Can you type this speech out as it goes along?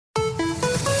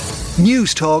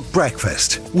Newstalk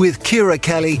Breakfast with Ciara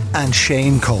Kelly and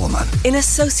Shane Coleman. In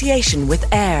association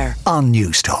with AIR on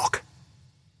Newstalk.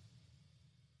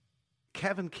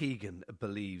 Kevin Keegan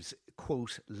believes,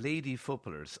 quote, lady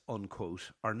footballers, unquote,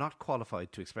 are not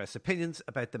qualified to express opinions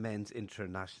about the men's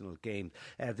international game.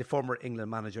 The former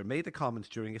England manager made the comments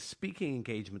during a speaking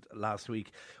engagement last week,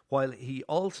 while he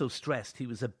also stressed he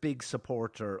was a big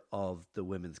supporter of the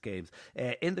women's games.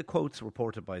 In the quotes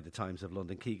reported by the Times of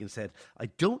London, Keegan said, I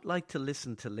don't like to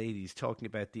listen to ladies talking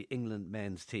about the England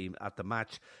men's team at the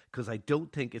match because I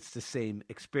don't think it's the same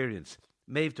experience.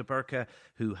 Maeve De Burca,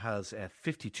 who has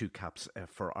 52 caps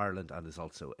for Ireland and is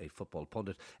also a football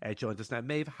pundit, joined us now.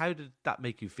 Maeve, how did that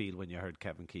make you feel when you heard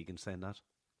Kevin Keegan saying that?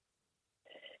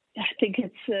 I think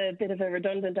it's a bit of a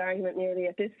redundant argument nearly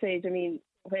at this stage. I mean,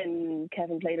 when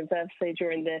Kevin played himself, say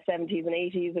during the 70s and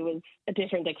 80s, it was a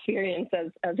different experience,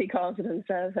 as he calls it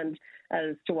himself, and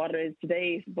as to what it is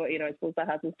today. But, I suppose that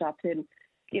hasn't stopped him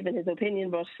giving his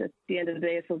opinion, but at the end of the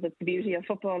day, I suppose that's the beauty of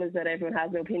football, is that everyone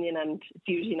has an opinion and it's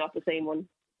usually not the same one.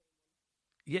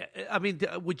 Yeah, I mean,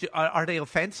 are they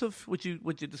offensive? Would you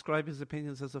describe his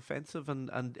opinions as offensive? And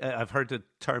I've heard the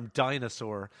term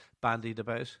dinosaur bandied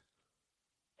about.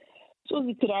 So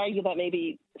you could argue that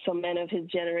maybe some men of his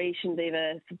generation, they've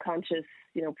a subconscious,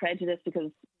 prejudice, because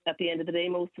at the end of the day,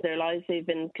 most of their lives they've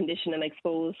been conditioned and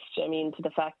exposed, to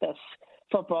the fact that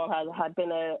football had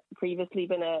previously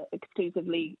been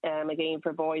exclusively a game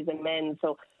for boys and men.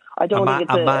 So I don't think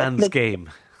it's a man's game.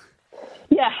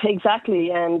 Yeah, exactly.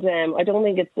 And I don't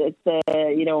think it's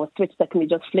a switch that can be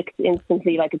just flicked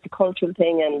instantly, like it's a cultural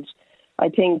thing. And I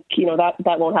think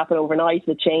that won't happen overnight.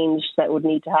 The change that would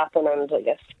need to happen, and I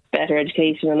guess better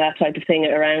education and that type of thing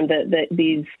around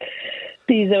these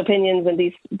opinions and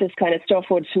this kind of stuff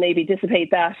would maybe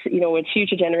dissipate that, with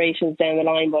future generations down the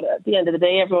line. But at the end of the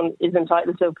day, everyone is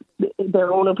entitled to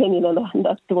their own opinion, and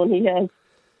that's the one he has.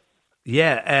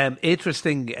 Yeah,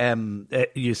 interesting.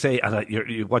 You say,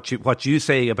 and what you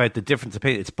say about the difference of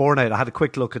opinion, it's borne out. I had a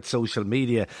quick look at social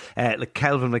media. Like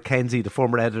Calvin McKenzie, the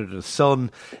former editor of The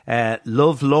Sun,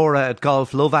 love Laura at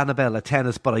golf, love Annabelle at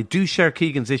tennis, but I do share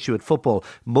Keegan's issue at football.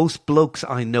 Most blokes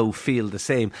I know feel the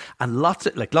same, and lots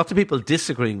of people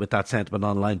disagreeing with that sentiment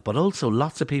online, but also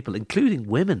lots of people, including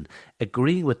women,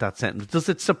 agreeing with that sentiment. Does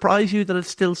it surprise you that it's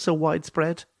still so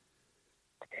widespread?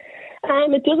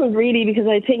 It doesn't really, because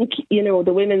I think,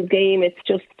 the women's game,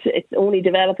 it's only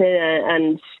developing,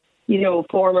 and,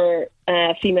 former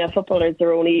female footballers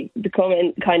are only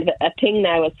becoming kind of a thing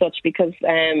now as such, because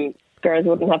girls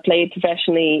wouldn't have played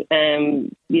professionally,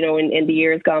 in the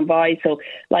years gone by. So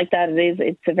like that,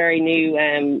 it's a very new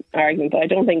argument. But I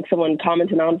don't think someone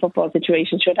commenting on football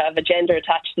situations should have a gender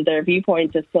attached to their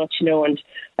viewpoints as such, and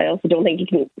I also don't think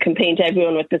you can paint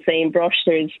everyone with the same brush.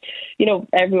 There's,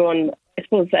 everyone, I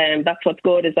suppose that's what's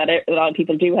good, is that a lot of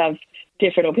people do have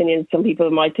different opinions. Some people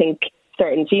might think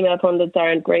certain female pundits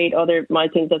aren't great. Others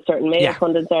might think that certain male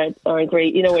pundits aren't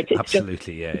great. It's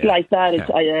absolutely, just like that. It's,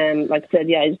 like I said,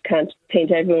 I just can't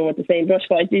paint everyone with the same brush.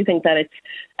 But I do think that it's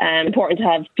important to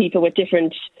have people with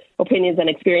different opinions and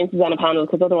experiences on a panel,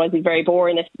 because otherwise it'd be very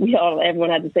boring if everyone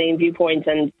had the same viewpoints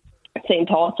and same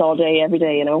thoughts all day, every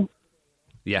day,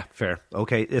 Yeah, fair.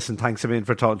 Okay, listen, thanks a million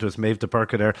for talking to us. Maeve De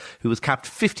Burca there, who was capped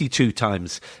 52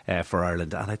 times for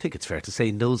Ireland, and I think it's fair to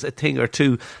say knows a thing or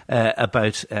two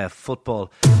about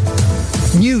football.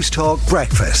 Newstalk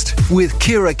Breakfast with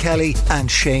Ciara Kelly and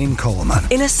Shane Coleman.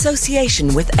 In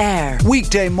association with AIR.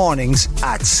 Weekday mornings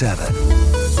at 7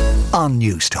 on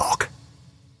Newstalk.